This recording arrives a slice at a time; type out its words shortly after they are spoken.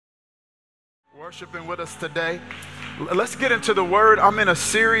Worshiping with us today. Let's get into the word. I'm in a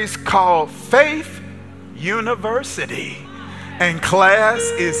series called Faith University, and class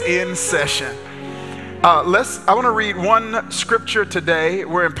is in session. I want to read one scripture today.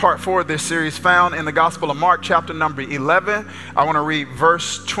 We're in part 4 of this series, found in the Gospel of Mark, chapter number 11. I want to read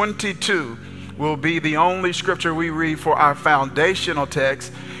verse 22. Will be the only scripture we read for our foundational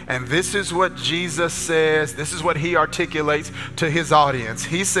text. And this is what Jesus says. This is what he articulates to his audience.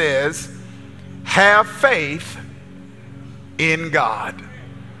 He says, have faith in God.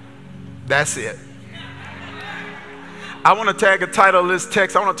 That's it. I want to tag a title of this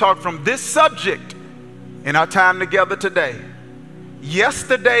text. I want to talk from this subject in our time together today.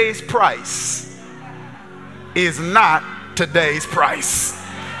 Yesterday's price is not today's price.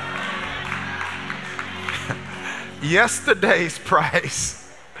 Yesterday's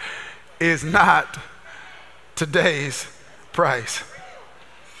price is not today's price.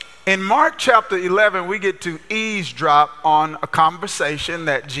 In Mark chapter 11, we get to eavesdrop on a conversation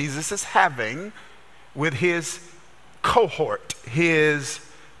that Jesus is having with his cohort, his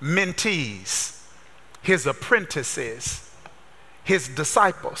mentees, his apprentices, his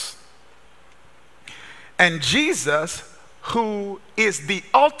disciples. And Jesus, who is the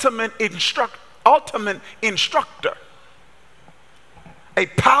ultimate instructor, a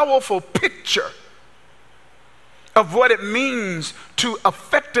powerful picture of what it means to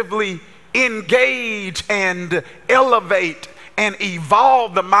effectively engage and elevate and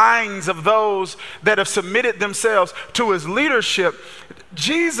evolve the minds of those that have submitted themselves to his leadership.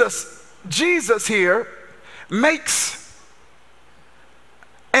 Jesus here makes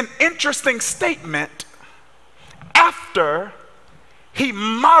an interesting statement after he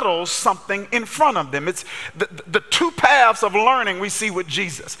models something in front of them. It's the two paths of learning we see with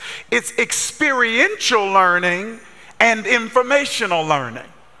Jesus. It's experiential learning and informational learning.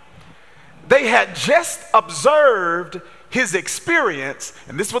 They had just observed his experience,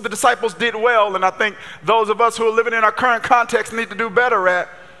 and this is what the disciples did well, and I think those of us who are living in our current context need to do better at.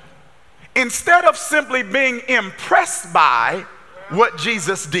 Instead of simply being impressed by what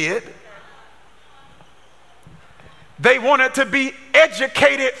Jesus did, they wanted to be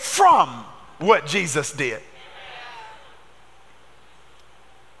educated from what Jesus did.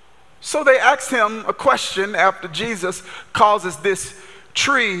 So they asked him a question after Jesus causes this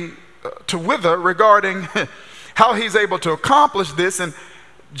tree to wither regarding how he's able to accomplish this. And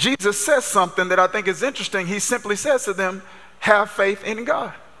Jesus says something that I think is interesting. He simply says to them, have faith in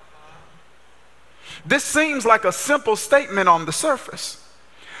God. This seems like a simple statement on the surface.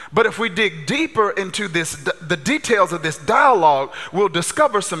 But if we dig deeper into the details of this dialogue, we'll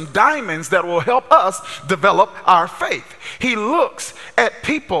discover some diamonds that will help us develop our faith. He looks at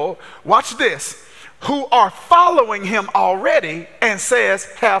people, watch this, who are following him already and says,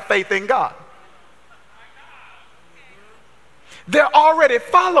 have faith in God. They're already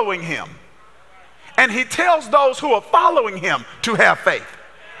following him. And he tells those who are following him to have faith.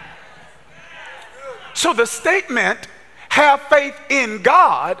 So the statement, have faith in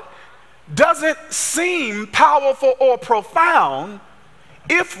God, doesn't seem powerful or profound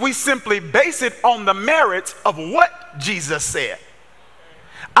if we simply base it on the merits of what Jesus said.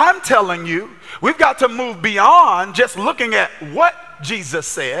 I'm telling you, we've got to move beyond just looking at what Jesus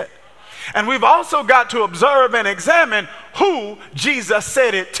said, and we've also got to observe and examine who Jesus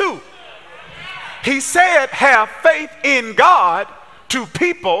said it to. He said, have faith in God, to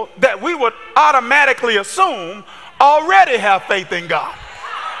people that we would automatically assume already have faith in God.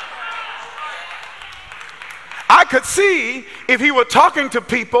 I could see if he were talking to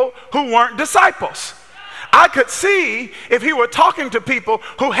people who weren't disciples. I could see if he were talking to people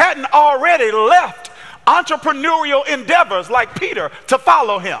who hadn't already left entrepreneurial endeavors like Peter to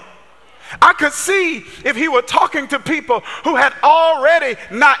follow him. I could see if he were talking to people who had already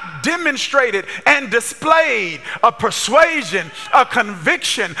not demonstrated and displayed a persuasion, a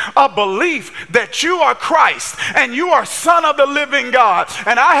conviction, a belief that you are Christ and you are Son of the living God,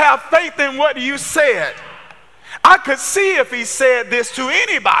 and I have faith in what you said. I could see if he said this to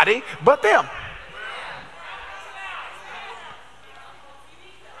anybody but them.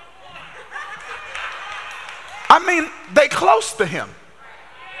 I mean, they close to him.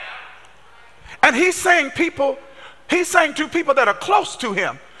 And he's saying to people that are close to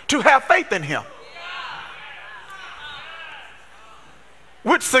him to have faith in him.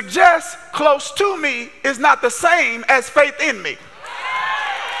 Which suggests close to me is not the same as faith in me.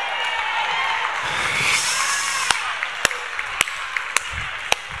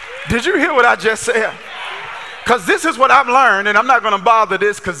 Did you hear what I just said? Because this is what I've learned, and I'm not going to bother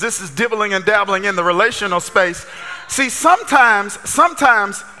this because this is dibbling and dabbling in the relational space. See, sometimes,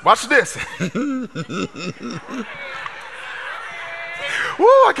 watch this. Woo,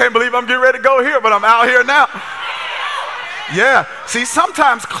 I can't believe I'm getting ready to go here, but I'm out here now. Yeah, see,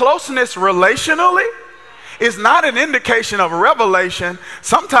 sometimes closeness relationally is not an indication of revelation.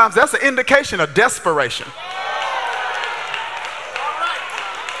 Sometimes that's an indication of desperation.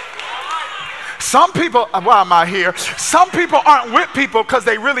 Some people, why am I here? Some people aren't with people because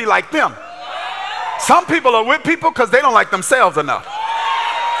they really like them. Some people are with people because they don't like themselves enough.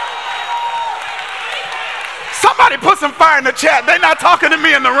 Somebody put some fire in the chat. They're not talking to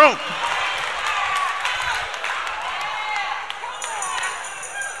me in the room.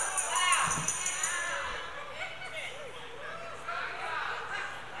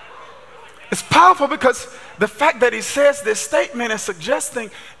 It's powerful because the fact that he says this statement is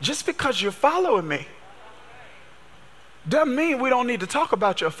suggesting just because you're following me doesn't mean we don't need to talk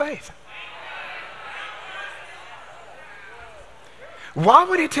about your faith. Why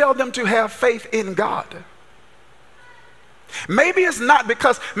would he tell them to have faith in God? Maybe it's not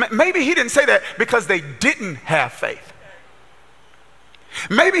because, maybe he didn't say that because they didn't have faith.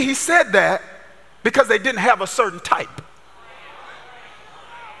 Maybe he said that because they didn't have a certain type.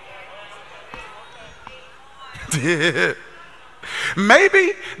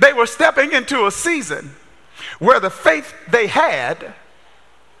 Maybe they were stepping into a season where the faith they had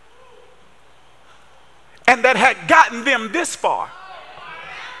and that had gotten them this far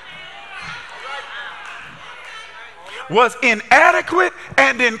was inadequate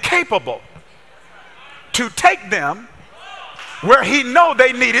and incapable to take them where he knew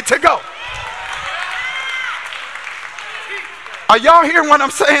they needed to go. Are y'all hearing what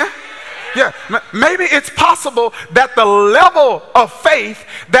I'm saying? Yeah, maybe it's possible that the level of faith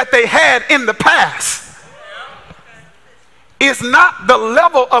that they had in the past is not the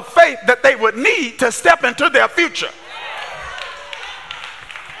level of faith that they would need to step into their future.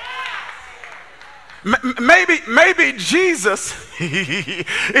 Maybe Jesus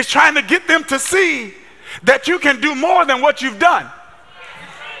is trying to get them to see that you can do more than what you've done.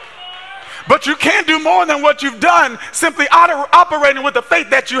 But you can't do more than what you've done simply operating with the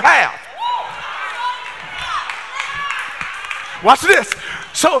faith that you have. Watch this.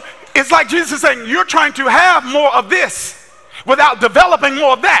 So it's like Jesus is saying, you're trying to have more of this without developing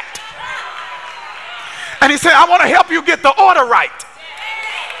more of that. And he said, I want to help you get the order right.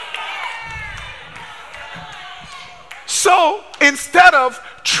 So instead of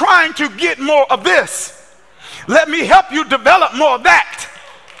trying to get more of this, let me help you develop more of that.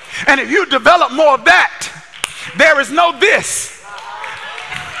 And if you develop more of that, there is no this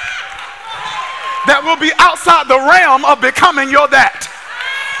that will be outside the realm of becoming your that.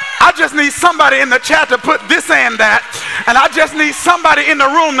 I just need somebody in the chat to put this and that, and I just need somebody in the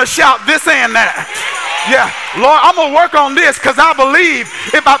room to shout this and that. Yeah, Lord, I'm gonna work on this because I believe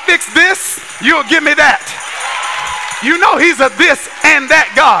if I fix this, you'll give me that. You know he's a this and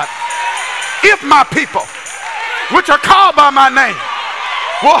that God. If my people, which are called by my name,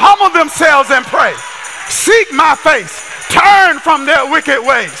 will humble themselves and pray, seek my face, turn from their wicked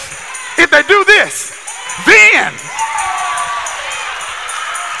ways. If they do this, then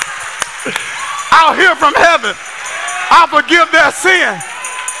I'll hear from heaven, I'll forgive their sin,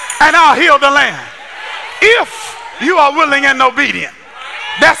 and I'll heal the land. If you are willing and obedient,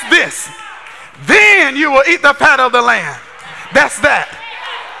 that's this. Then you will eat the fat of the land. That's that.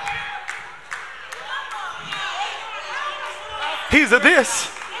 He's a this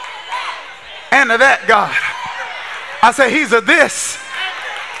and a that God. I say he's a this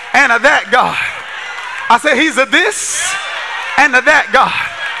and a that God. I say he's a this and a that God.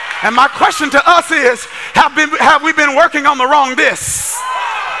 And my question to us is, have we been working on the wrong this?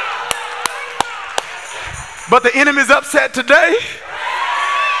 But the enemy's upset today.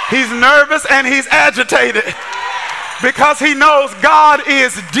 He's nervous and he's agitated because he knows God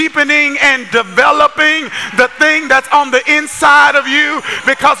is deepening and developing the thing that's on the inside of you,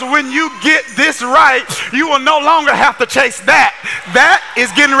 because when you get this right, you will no longer have to chase that. That is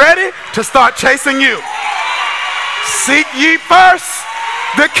getting ready to start chasing you. Seek ye first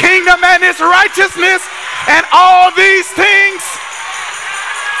the kingdom and its righteousness, and all these things .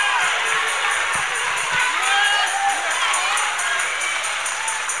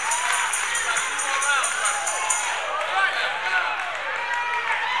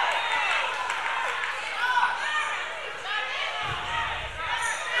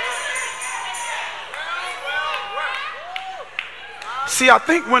 See, I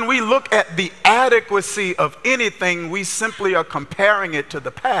think when we look at the adequacy of anything, we simply are comparing it to the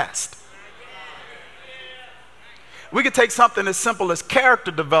past. We could take something as simple as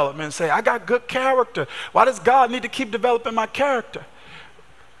character development and say, I got good character. Why does God need to keep developing my character?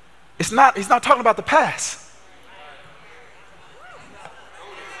 He's not talking about the past.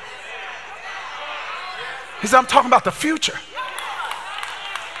 I'm talking about the future.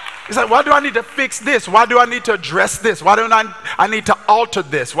 He's like, why do I need to fix this? Why do I need to address this? Why don't I need to alter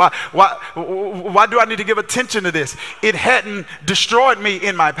this? Why do I need to give attention to this? It hadn't destroyed me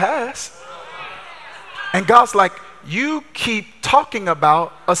in my past. And God's like, you keep talking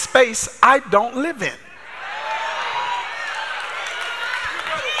about a space I don't live in.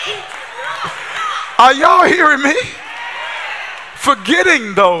 Are y'all hearing me?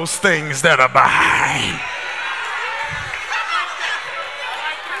 Forgetting those things that are behind.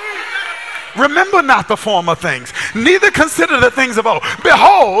 Remember not the former things, neither consider the things of old.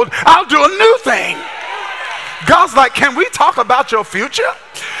 Behold, I'll do a new thing. God's like, can we talk about your future?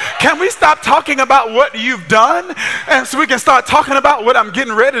 Can we stop talking about what you've done, and so we can start talking about what I'm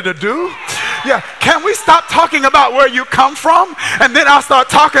getting ready to do? Yeah, can we stop talking about where you come from, and then I'll start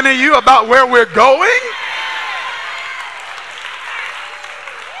talking to you about where we're going?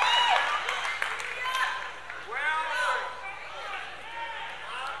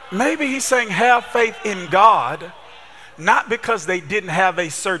 Maybe he's saying have faith in God, not because they didn't have a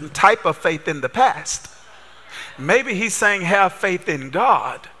certain type of faith in the past. Maybe he's saying have faith in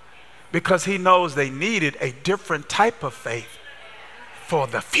God because he knows they needed a different type of faith for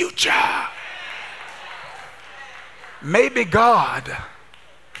the future. Maybe God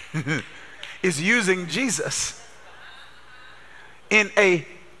is using Jesus in a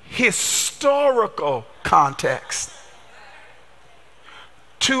historical context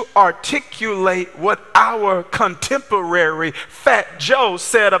to articulate what our contemporary Fat Joe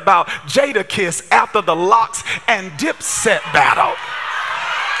said about Jadakiss after the Locks and Dipset battle.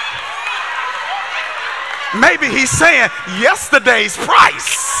 Maybe he's saying yesterday's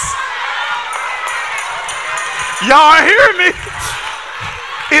price. Y'all are hearing me?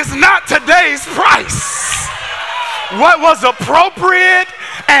 Is not today's price. What was appropriate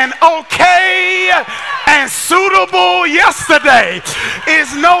and okay and suitable yesterday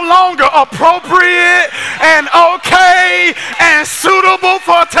is no longer appropriate and okay and suitable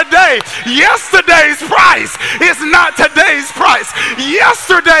for today. Yesterday's price is not today's price.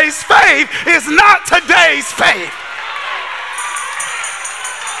 Yesterday's faith is not today's faith.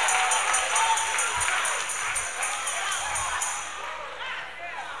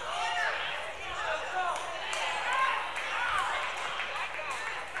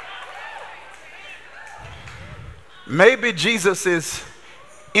 Maybe Jesus is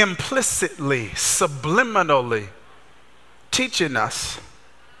implicitly, subliminally teaching us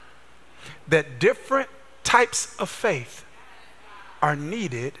that different types of faith are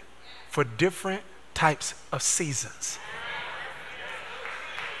needed for different types of seasons.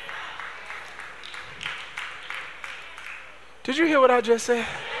 Did you hear what I just said?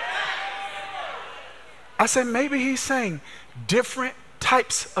 I said maybe he's saying different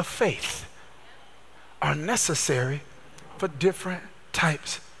types of faith are necessary for different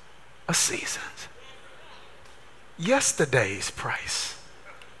types of seasons. Yesterday's price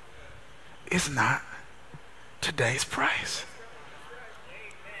is not today's price.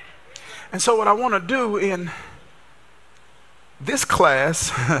 And so what I want to do in this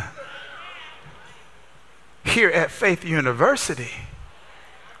class here at Faith University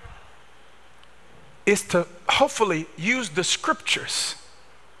is to hopefully use the scriptures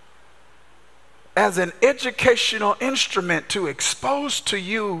as an educational instrument to expose to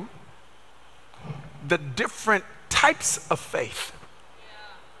you the different types of faith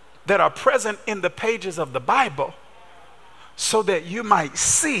that are present in the pages of the Bible, so that you might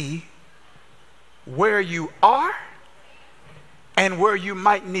see where you are and where you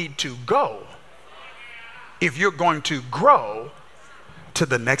might need to go if you're going to grow to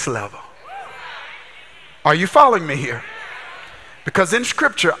the next level. Are you following me here? Because in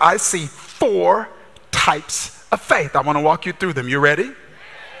Scripture, I see 4 types of faith. I want to walk you through them. You ready?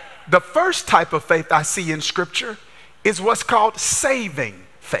 The first type of faith I see in Scripture is what's called saving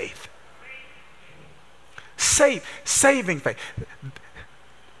faith. Saving faith.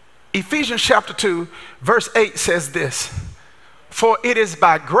 Ephesians chapter 2, verse 8 says this: for it is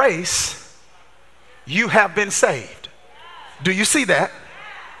by grace you have been saved. Do you see that?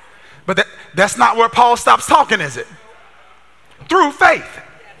 But that's not where Paul stops talking, is it? Through faith.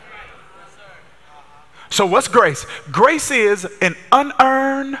 So what's grace? Grace is an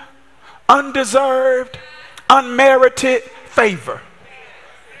unearned, undeserved, unmerited favor.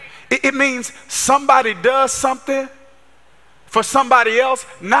 It means somebody does something for somebody else,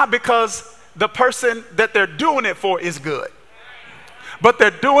 not because the person that they're doing it for is good. But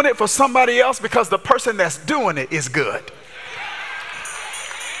they're doing it for somebody else because the person that's doing it is good.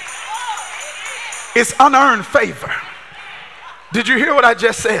 It's unearned favor. Did you hear what I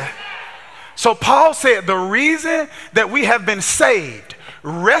just said? So Paul said the reason that we have been saved,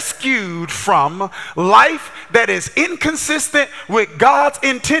 rescued from life that is inconsistent with God's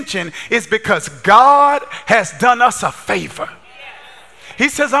intention, is because God has done us a favor. He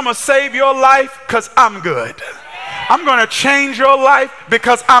says, I'm going to save your life because I'm good. I'm going to change your life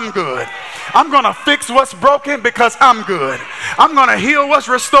because I'm good. I'm going to fix what's broken because I'm good. I'm going to heal what's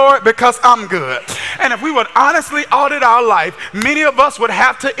restored because I'm good. And if we would honestly audit our life, many of us would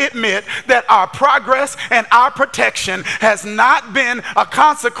have to admit that our progress and our protection has not been a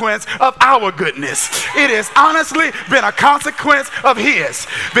consequence of our goodness. It has honestly been a consequence of His,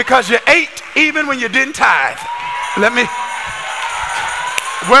 because you ate even when you didn't tithe.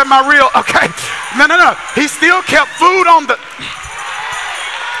 Where my real, okay. No. He still kept food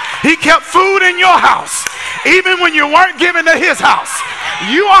He kept food in your house, even when you weren't given to His house.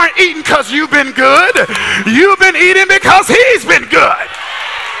 You aren't eating because you've been good. You've been eating because He's been good.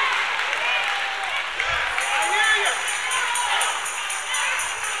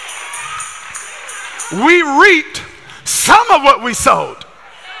 We reaped some of what we sowed.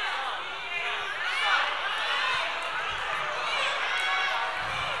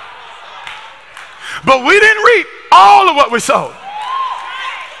 But we didn't reap all of what we sowed,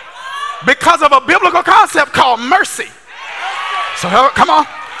 because of a biblical concept called mercy. So come on.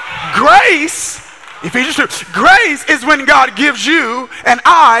 Grace, Ephesians 2, grace is when God gives you and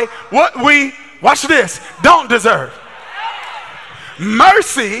I what we, watch this, don't deserve.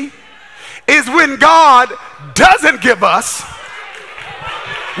 Mercy is when God doesn't give us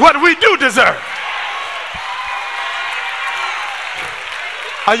what we do deserve.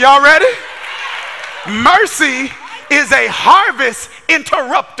 Are y'all ready? Mercy is a harvest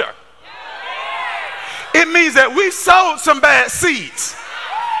interrupter. It means that we sowed some bad seeds.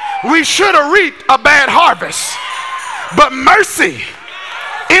 We should have reaped a bad harvest. But mercy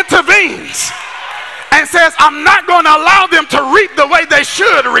intervenes and says, I'm not going to allow them to reap the way they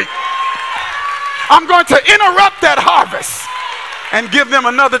should reap. I'm going to interrupt that harvest and give them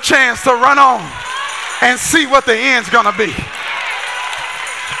another chance to run on and see what the end's going to be.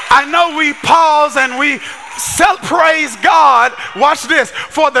 I know we pause and we praise God, watch this,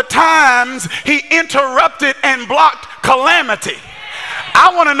 for the times He interrupted and blocked calamity.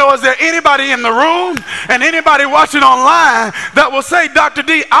 I want to know, is there anybody in the room and anybody watching online that will say, Dr.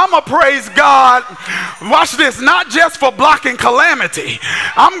 D, I'm going to praise God, watch this, not just for blocking calamity.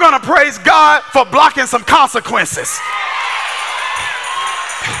 I'm going to praise God for blocking some consequences.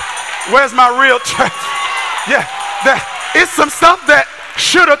 Where's my real church? Yeah, it's some stuff that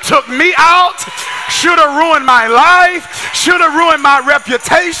should have took me out, should have ruined my life, should have ruined my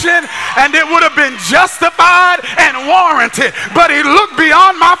reputation, and it would have been justified and warranted. But He looked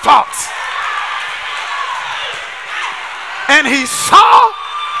beyond my faults, and He saw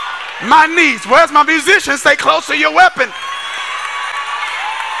my needs. Where's my musicians? Stay close to your weapon.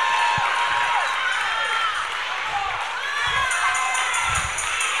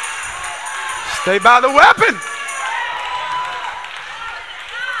 Stay by the weapon.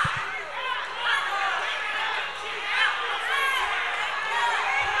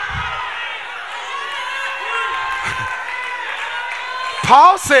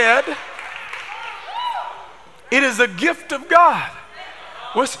 Paul said, it is a gift of God.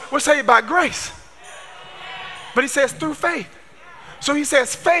 We're saved by grace. But he says through faith. So he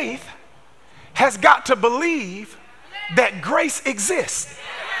says faith has got to believe that grace exists.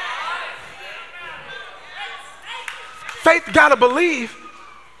 Faith got to believe,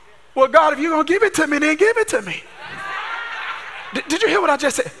 well, God, if you're going to give it to me, then give it to me. Did you hear what I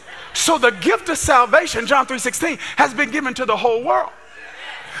just said? So the gift of salvation, John 3:16, has been given to the whole world.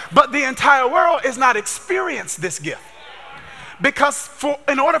 But the entire world is not experienced this gift. Because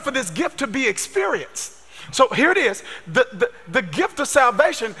in order for this gift to be experienced, so here it is, the gift of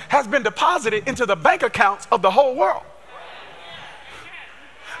salvation has been deposited into the bank accounts of the whole world.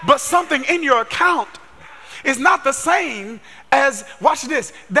 But something in your account is not the same as, watch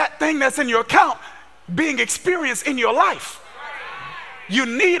this, that thing that's in your account being experienced in your life. You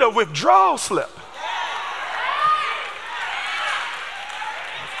need a withdrawal slip.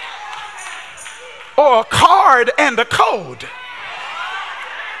 Or a card and a code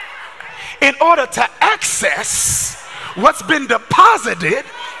in order to access what's been deposited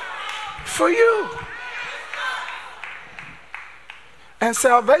for you. And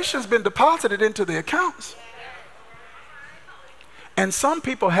salvation's been deposited into the accounts. And some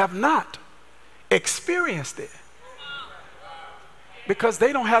people have not experienced it. Because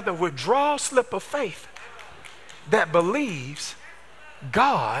they don't have the withdrawal slip of faith that believes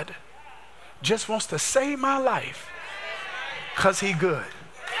God just wants to save my life because He good.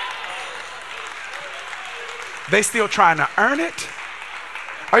 They still trying to earn it.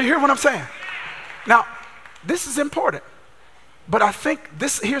 Are you hearing what I'm saying? Now, this is important. But I think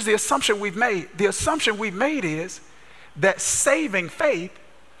here's the assumption we've made. The assumption we've made is that saving faith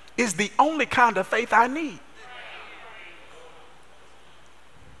is the only kind of faith I need.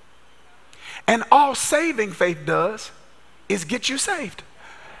 And all saving faith does is get you saved.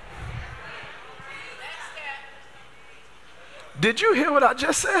 Did you hear what I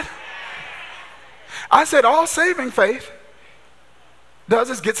just said? I said all saving faith does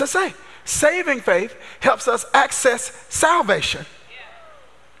is gets us saved. Saving faith helps us access salvation.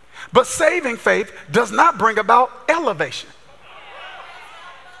 But saving faith does not bring about elevation.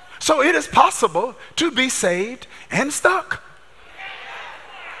 So it is possible to be saved and stuck.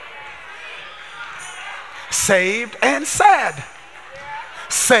 Saved and sad.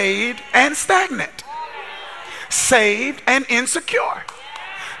 Saved and stagnant. Saved and insecure.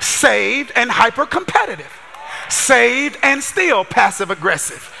 Saved and hyper-competitive. Saved and still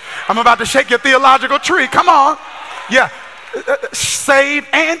passive-aggressive. I'm about to shake your theological tree. Come on. Yeah. Saved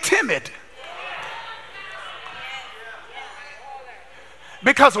and timid.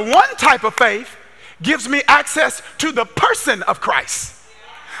 Because one type of faith gives me access to the person of Christ.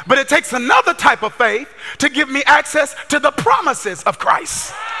 But it takes another type of faith to give me access to the promises of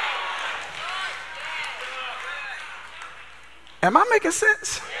Christ. Am I making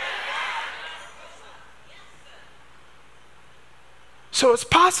sense? So it's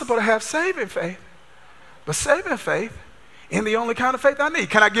possible to have saving faith, but saving faith in the only kind of faith I need.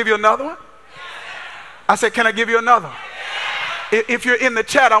 Can I give you another one? I said, can I give you another one? If you're in the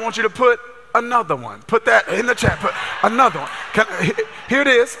chat, I want you to put another one. Put that in the chat. Put another one. Here it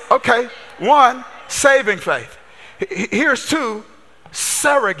is. Okay. 1, saving faith. Here's 2,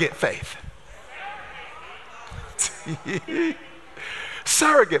 surrogate faith.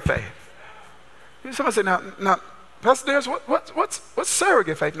 Surrogate faith. Somebody say, now, Pastor Darius, what's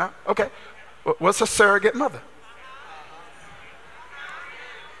surrogate faith now? Okay. What's a surrogate mother?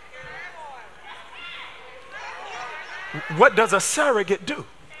 What does a surrogate do?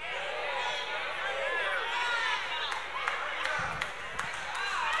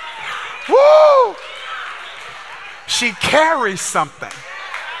 Woo! She carries something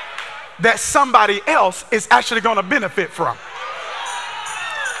that somebody else is actually going to benefit from.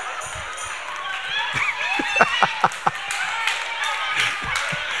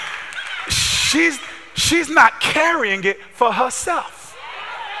 She's not carrying it for herself.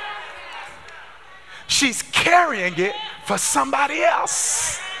 She's carrying it for somebody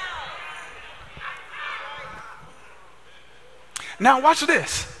else. Now watch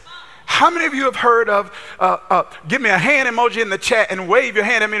this. How many of you have heard of, give me a hand emoji in the chat and wave your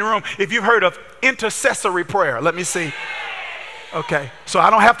hand at me in the room if you've heard of intercessory prayer. Let me see. Okay, so I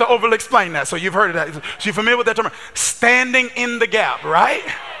don't have to overly explain that. So you've heard of that. So you're familiar with that term? Standing in the gap, right?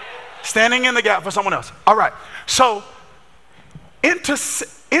 Standing in the gap for someone else. All right, so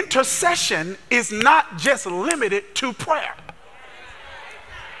intercession is not just limited to prayer.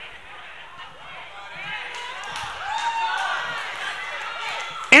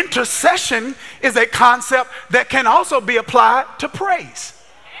 Intercession is a concept that can also be applied to praise,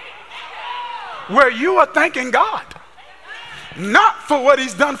 where you are thanking God, not for what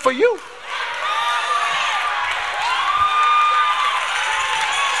He's done for you.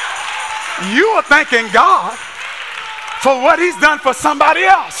 You are thanking God for what He's done for somebody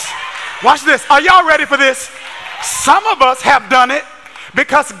else. Watch this. Are y'all ready for this? Some of us have done it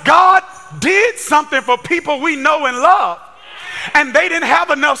because God did something for people we know and love, and they didn't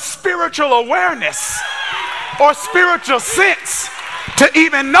have enough spiritual awareness or spiritual sense to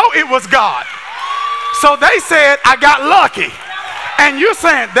even know it was God. So they said, I got lucky. And you're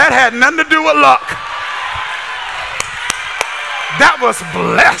saying that had nothing to do with luck. That was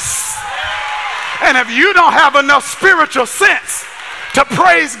blessed. And if you don't have enough spiritual sense to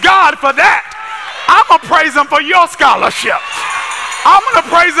praise God for that, I'm going to praise Him for your scholarship. I'm going to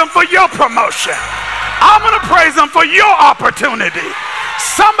praise Him for your promotion. I'm going to praise Him for your opportunity.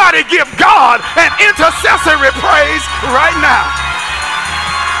 Somebody give God an intercessory praise right now.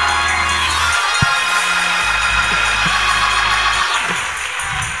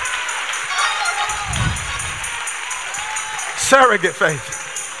 Surrogate faith.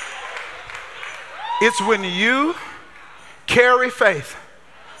 It's when you carry faith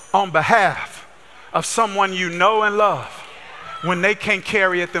on behalf of someone you know and love when they can't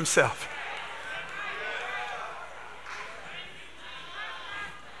carry it themselves.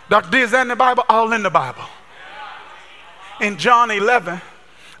 Dr. D, is that in the Bible? All in the Bible. In John 11,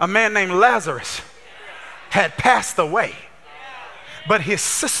 a man named Lazarus had passed away, but his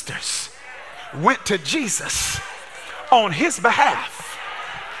sisters went to Jesus on his behalf.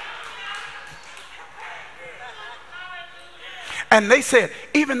 And they said,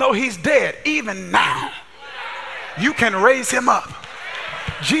 even though he's dead, even now, you can raise him up.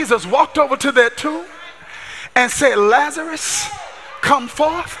 Jesus walked over to that tomb and said, Lazarus, come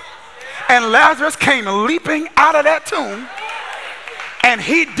forth. And Lazarus came leaping out of that tomb, and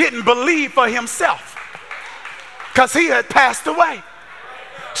he didn't believe for himself because he had passed away.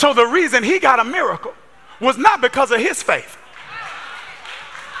 So the reason he got a miracle was not because of his faith.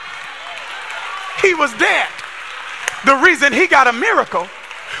 He was dead. The reason he got a miracle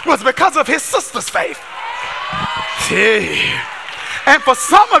was because of his sister's faith. And for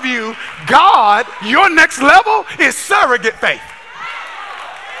some of you, God, your next level is surrogate faith.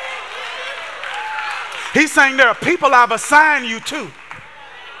 He's saying there are people I've assigned you to,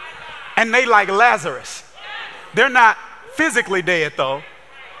 and they like Lazarus. They're not physically dead though,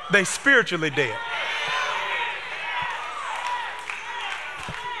 they spiritually dead.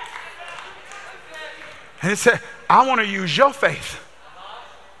 And he said, I want to use your faith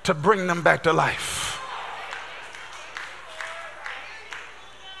to bring them back to life.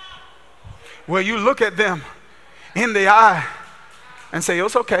 Where you look at them in the eye and say, oh,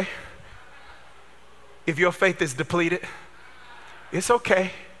 it's okay if your faith is depleted. It's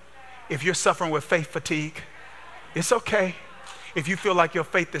okay if you're suffering with faith fatigue. It's okay if you feel like your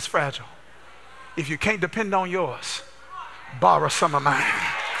faith is fragile. If you can't depend on yours, borrow some of mine.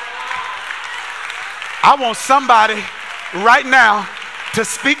 I want somebody right now to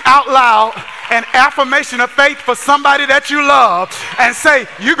speak out loud an affirmation of faith for somebody that you love and say,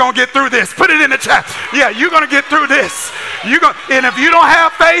 you're going to get through this. Put it in the chat. Yeah, you're going to get through this. And if you don't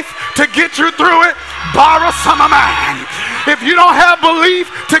have faith to get you through it, borrow some of mine. If you don't have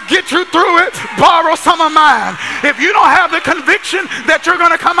belief to get you through it, borrow some of mine. If you don't have the conviction that you're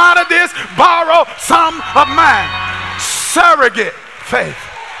going to come out of this, borrow some of mine. Surrogate faith.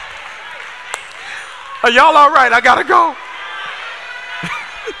 Are y'all all right? I got to go.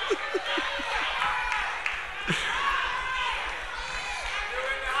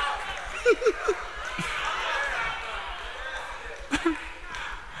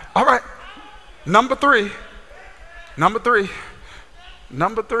 All right. Number three,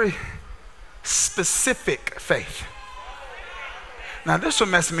 specific faith. Now this will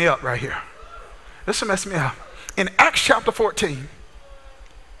mess me up right here. This will mess me up. In Acts chapter 14,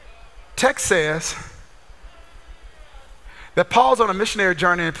 text says that Paul's on a missionary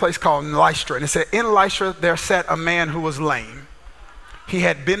journey in a place called Lystra. And it said, in Lystra there sat a man who was lame. He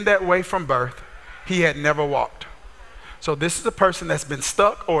had been that way from birth. He had never walked. So this is a person that's been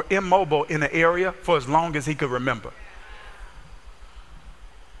stuck or immobile in an area for as long as he could remember.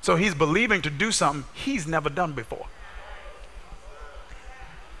 So he's believing to do something he's never done before.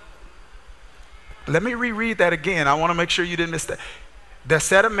 Let me reread that again. I want to make sure you didn't miss that. There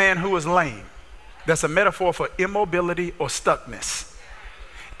sat a man who was lame. That's a metaphor for immobility or stuckness.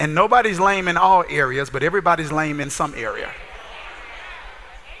 And nobody's lame in all areas, but everybody's lame in some area.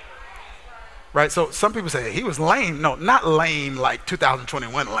 Right? So some people say he was lame. No, not lame like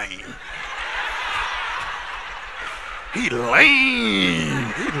 2021 lame. He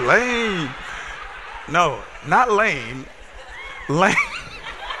lame. He lame. No, not lame. Lame.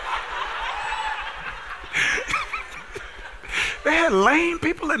 They had lame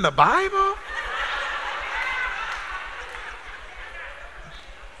people in the Bible?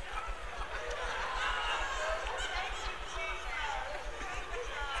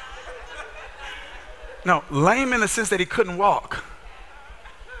 No, lame in the sense that he couldn't walk.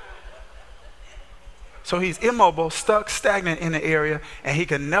 So he's immobile, stuck, stagnant in the area, and he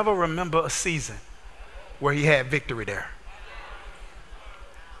can never remember a season where he had victory there.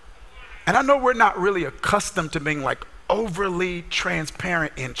 And I know we're not really accustomed to being like overly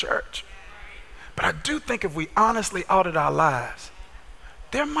transparent in church, but I do think if we honestly audit our lives,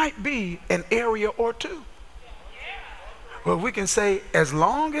 there might be an area or two where we can say, as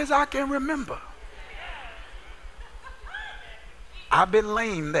long as I can remember, I've been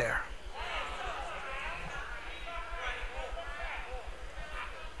lame there.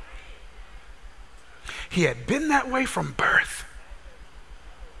 He had been that way from birth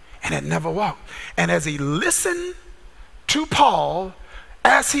and had never walked. And as he listened to Paul,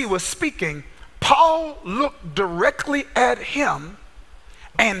 as he was speaking, Paul looked directly at him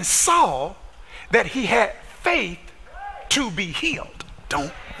and saw that he had faith to be healed.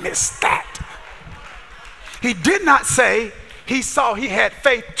 Don't miss that. He did not say he saw he had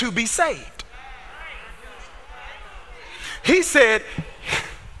faith to be saved. He said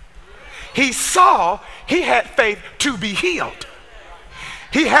he saw he had faith to be healed.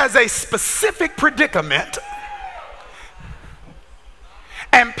 He has a specific predicament.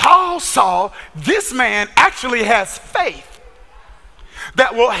 And Paul saw this man actually has faith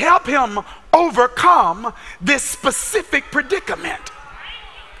that will help him overcome this specific predicament.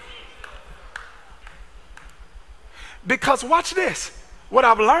 Because watch this. What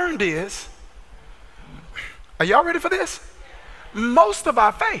I've learned is, are y'all ready for this? Most of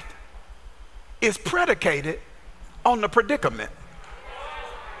our faith is predicated on the predicament.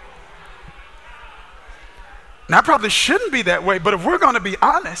 Now, I probably shouldn't be that way, but if we're going to be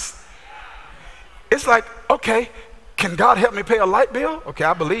honest, it's like, okay, can God help me pay a light bill? Okay,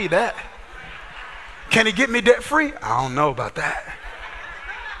 I believe that. Can he get me debt free? I don't know about that.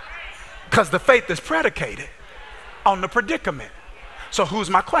 Because the faith is predicated on the predicament. So who's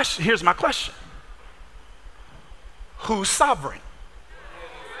my question? Here's my question. Who's sovereign?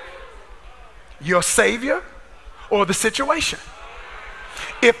 Your Savior or the situation?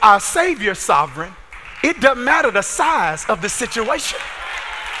 If our Savior's sovereign, it doesn't matter the size of the situation.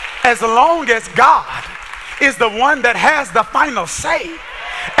 As long as God is the one that has the final say,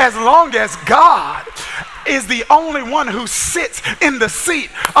 as long as God is the only one who sits in the seat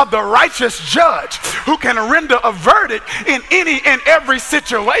of the righteous judge who can render a verdict in any and every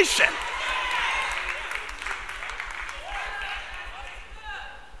situation.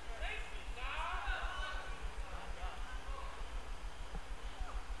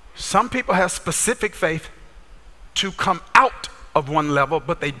 Some people have specific faith to come out of one level,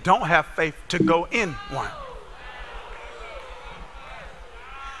 but they don't have faith to go in one.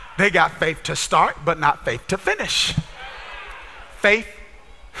 They got faith to start, but not faith to finish. Faith,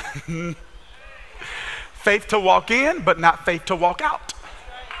 faith to walk in, but not faith to walk out.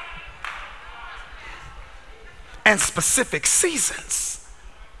 And specific seasons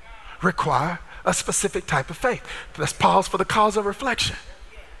require a specific type of faith. Let's pause for the cause of reflection.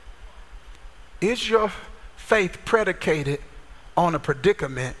 Is your faith predicated on a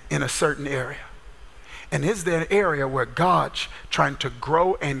predicament in a certain area? And is there an area where God's trying to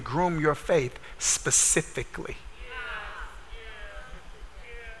grow and groom your faith specifically?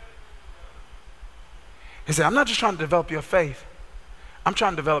 He said, I'm not just trying to develop your faith. I'm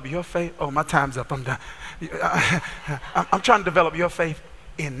trying to develop your faith. Oh, my time's up. I'm done. I'm trying to develop your faith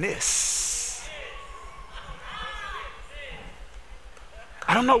in this.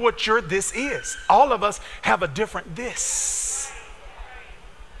 I don't know what your this is. All of us have a different this.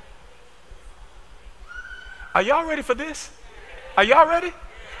 Are y'all ready for this? Are y'all ready?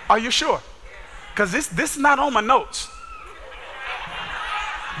 Are you sure? Because this is not on my notes.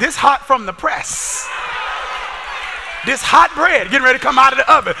 This hot from the press. This hot bread getting ready to come out of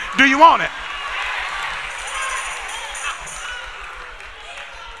the oven. Do you want it?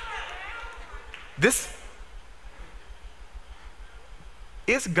 This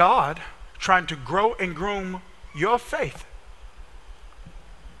is God trying to grow and groom your faith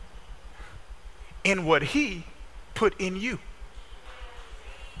in what he put in you.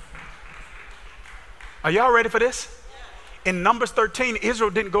 Are y'all ready for this? In Numbers 13,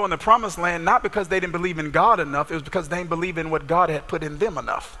 Israel didn't go in the promised land not because they didn't believe in God enough. It was because they didn't believe in what God had put in them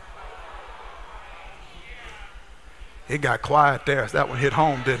enough. It got quiet there. That one hit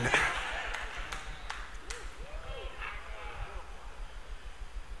home, didn't it?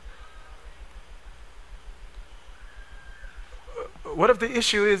 What if the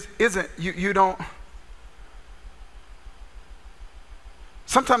issue isn't you don't?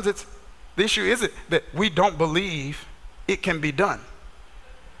 Sometimes the issue isn't that we don't believe it can be done.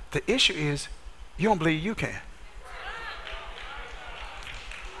 The issue is you don't believe you can.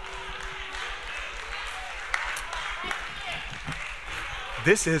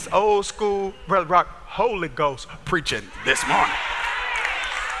 This is old school Brother Rock Holy Ghost preaching this morning.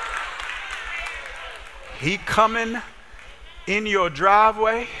 He coming in your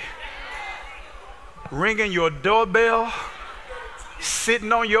driveway, ringing your doorbell,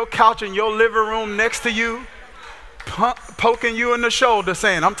 sitting on your couch in your living room next to you, poking you in the shoulder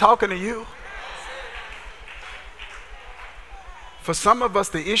saying, I'm talking to you. For some of us,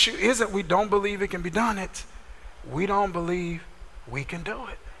 the issue isn't we don't believe it can be done. It's we don't believe we can do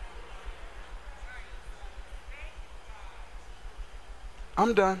it.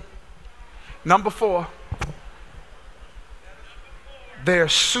 I'm done. Number 4.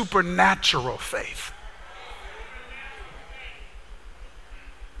 There's supernatural faith.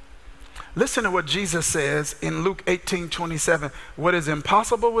 Listen to what Jesus says in Luke 18:27. What is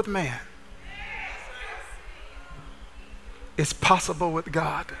impossible with man is possible with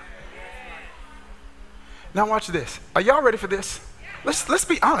God. Now watch this. Are y'all ready for this? Let's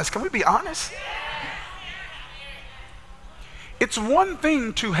be honest. Can we be honest? It's one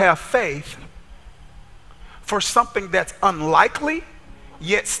thing to have faith for something that's unlikely,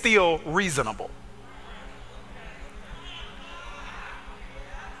 yet still reasonable.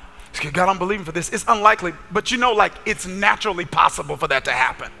 God, I'm believing for this. It's unlikely, but you know, like it's naturally possible for that to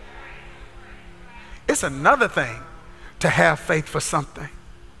happen. It's another thing to have faith for something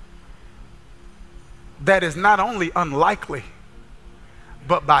that is not only unlikely,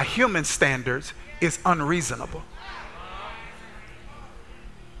 but by human standards is unreasonable.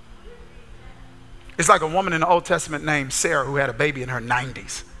 It's like a woman in the Old Testament named Sarah who had a baby in her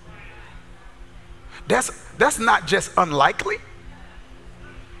 90s. That's not just unlikely.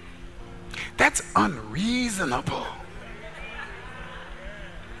 That's unreasonable.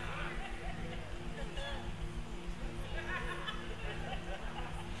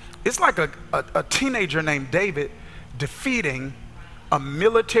 It's like a teenager named David defeating a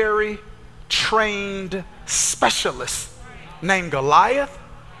military trained specialist named Goliath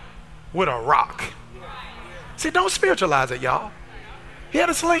with a rock. See, don't spiritualize it, y'all. He had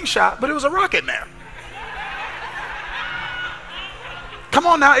a slingshot, but it was a rock in there. Come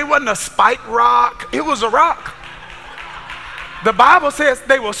on now, it wasn't a spike rock, it was a rock. The Bible says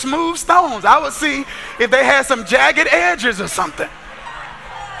they were smooth stones. I would see if they had some jagged edges or something.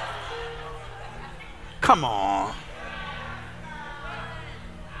 Come on.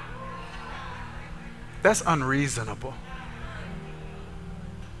 That's unreasonable.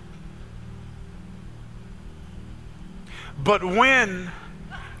 But when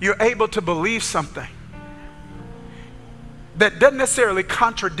you're able to believe something that doesn't necessarily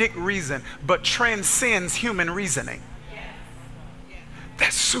contradict reason, but transcends human reasoning,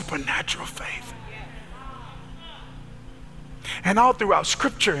 that's supernatural faith. And all throughout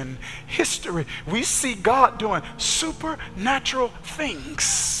scripture and history, we see God doing supernatural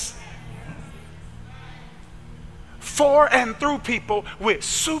things for and through people with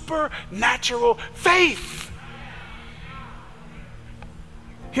supernatural faith.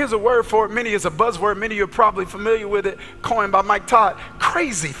 Here's a word for it. Many is a buzzword. Many of you are probably familiar with it. Coined by Mike Todd.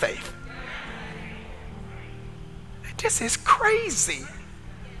 Crazy faith. This is crazy.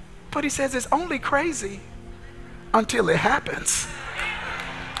 But he says it's only crazy until it happens.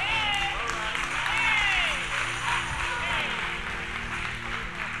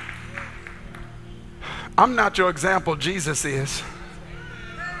 I'm not your example, Jesus is.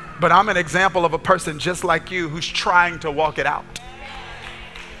 But I'm an example of a person just like you who's trying to walk it out.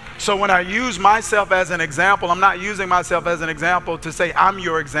 So when I use myself as an example, I'm not using myself as an example to say I'm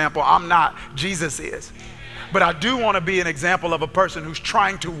your example. I'm not. Jesus is. But I do want to be an example of a person who's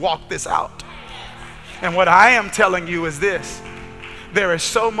trying to walk this out. And what I am telling you is this. There is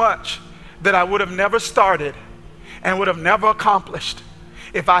so much that I would have never started and would have never accomplished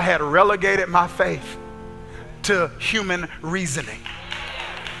if I had relegated my faith to human reasoning.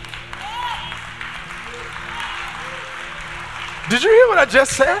 Did you hear what I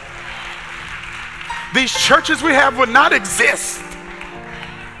just said? These churches we have would not exist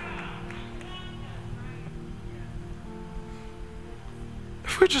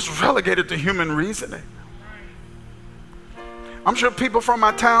if we're just relegated to human reasoning. I'm sure people from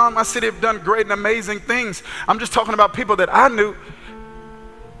my town, my city have done great and amazing things. I'm just talking about people that I knew.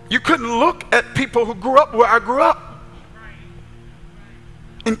 You couldn't look at people who grew up where I grew up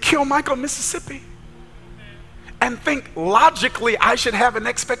in Kilmichael, Mississippi, and think logically I should have an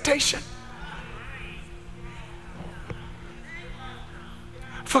expectation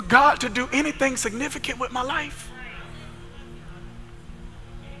for God to do anything significant with my life.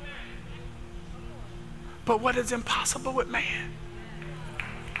 But what is impossible with man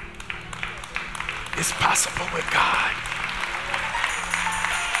is possible with God.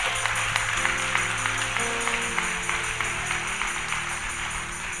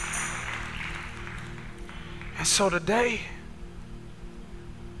 And so today,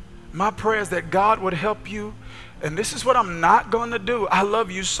 my prayer is that God would help you. And this is what I'm not going to do. I love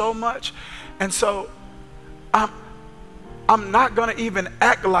you so much. And so I'm not going to even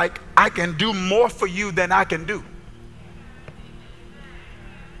act like I can do more for you than I can do.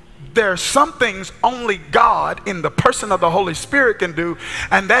 There are some things only God in the person of the Holy Spirit can do,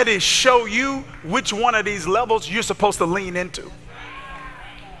 and that is show you which one of these levels you're supposed to lean into.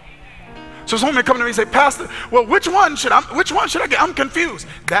 So someone come to me and say, Pastor, well, which one should I get? I'm confused.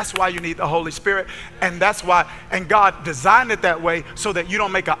 That's why you need the Holy Spirit. And that's why, and God designed it that way so that you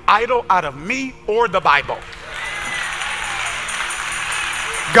don't make an idol out of me or the Bible.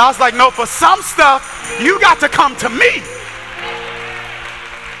 God's like, no, for some stuff, you got to come to me.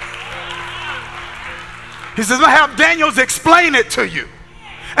 He says, I'm going to have Daniels explain it to you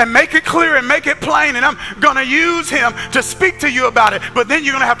and make it clear and make it plain, and I'm going to use him to speak to you about it, but then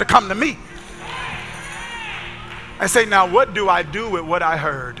you're going to have to come to me. I say, now what do I do with what I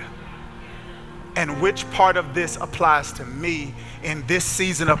heard? And which part of this applies to me in this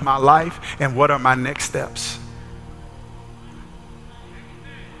season of my life, and what are my next steps?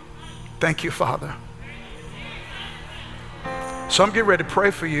 Thank you, Father. So I'm getting ready to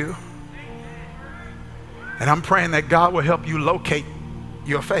pray for you. And I'm praying that God will help you locate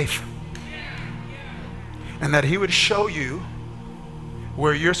your faith. And that he would show you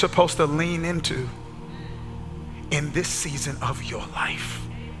where you're supposed to lean into in this season of your life.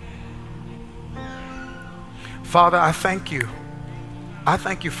 Father, I thank you. I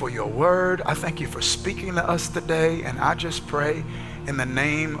thank you for your word. I thank you for speaking to us today. And I just pray in the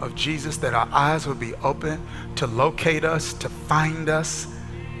name of Jesus that our eyes will be open to locate us, to find us,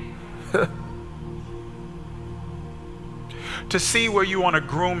 to see where you want to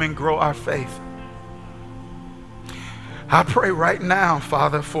groom and grow our faith. I pray right now,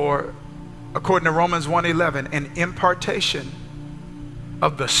 Father, for, according to Romans 1:11, an impartation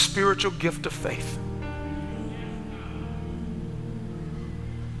of the spiritual gift of faith.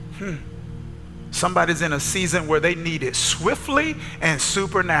 Somebody's in a season where they need it swiftly and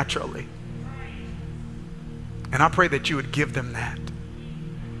supernaturally. And I pray that you would give them that.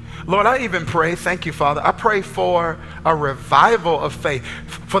 Lord, I even pray, thank you, Father, I pray for a revival of faith.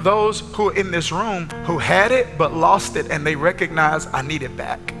 For those who are in this room who had it but lost it, and they recognize, I need it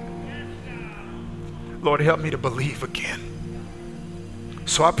back. Lord, help me to believe again.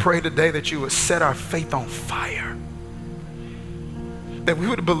 So I pray today that you would set our faith on fire. That we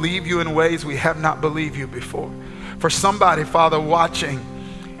would believe you in ways we have not believed you before. For somebody, Father, watching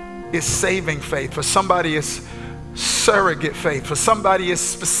is saving faith. For somebody is surrogate faith. For somebody is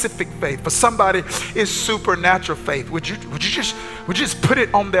specific faith. For somebody is supernatural faith. Would you just put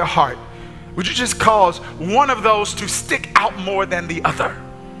it on their heart? Would you just cause one of those to stick out more than the other,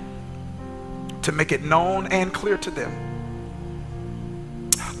 to make it known and clear to them?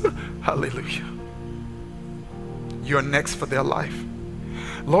 Hallelujah. You're next for their life.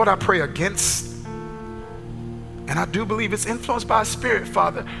 Lord, I pray against, and I do believe it's influenced by a spirit,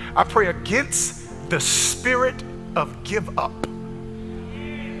 Father. I pray against the spirit of give up.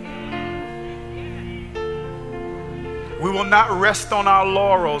 We will not rest on our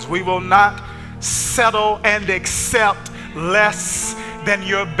laurels. We will not settle and accept less than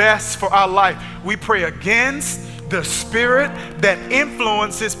your best for our life. We pray against the spirit that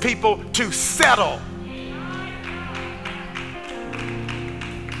influences people to settle.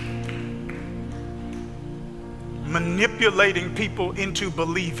 Manipulating people into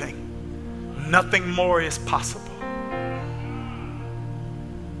believing nothing more is possible.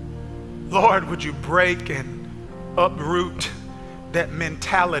 Lord, would you break and uproot that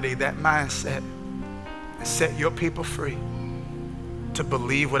mentality, that mindset, and set your people free to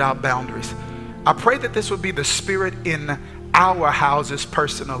believe without boundaries. I pray that this would be the spirit in our houses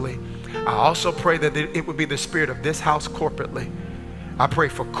personally. I also pray that it would be the spirit of this house corporately. I pray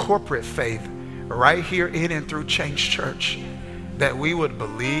for corporate faith right here in and through Change Church, that we would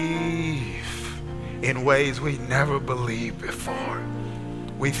believe in ways we never believed before.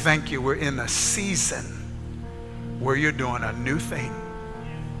 We thank you. We're in a season where you're doing a new thing.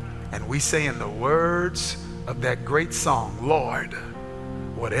 And we say in the words of that great song, Lord,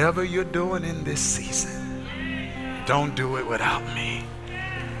 whatever you're doing in this season, don't do it without me.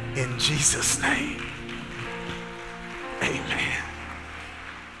 In Jesus' name.